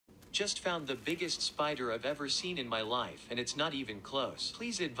just found the biggest spider I've ever seen in my life, and it's not even close.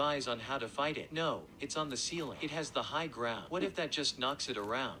 Please advise on how to fight it. No, it's on the ceiling. It has the high ground. What if that just knocks it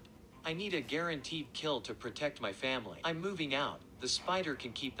around? I need a guaranteed kill to protect my family. I'm moving out. The spider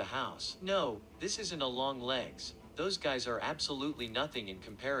can keep the house. No, this isn't a long legs. Those guys are absolutely nothing in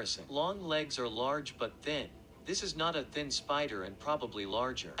comparison. Long legs are large but thin. This is not a thin spider and probably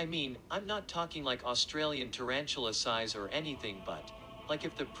larger. I mean, I'm not talking like Australian tarantula size or anything, but like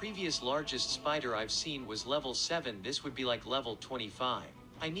if the previous largest spider I've seen was level 7, this would be like level 25.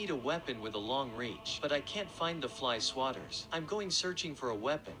 I need a weapon with a long reach, but I can't find the fly swatters. I'm going searching for a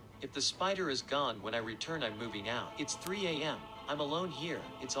weapon. If the spider is gone when I return, I'm moving out. It's 3 a.m. I'm alone here.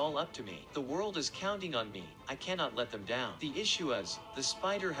 It's all up to me. The world is counting on me. I cannot let them down. The issue is, the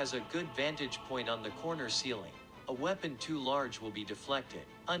spider has a good vantage point on the corner ceiling. A weapon too large will be deflected.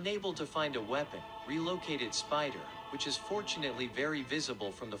 Unable to find a weapon, relocated spider, which is fortunately very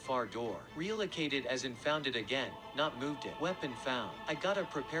visible from the far door. Relocated as in found it again, not moved it. Weapon found. I gotta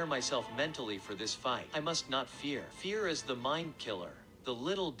prepare myself mentally for this fight. I must not fear. Fear is the mind killer. The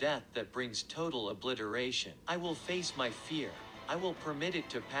little death that brings total obliteration. I will face my fear. I will permit it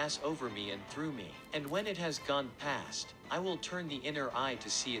to pass over me and through me. And when it has gone past, I will turn the inner eye to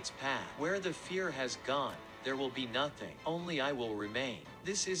see its path. Where the fear has gone, there will be nothing. Only I will remain.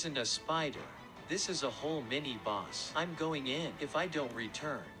 This isn't a spider. This is a whole mini-boss. I'm going in. If I don't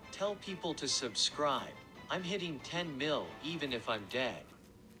return, tell people to subscribe. I'm hitting 10 mil even if I'm dead.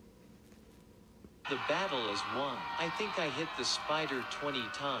 The battle is won. I think I hit the spider 20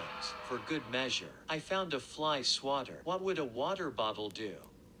 times, for good measure. I found a fly swatter. What would a water bottle do?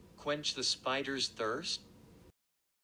 Quench the spider's thirst?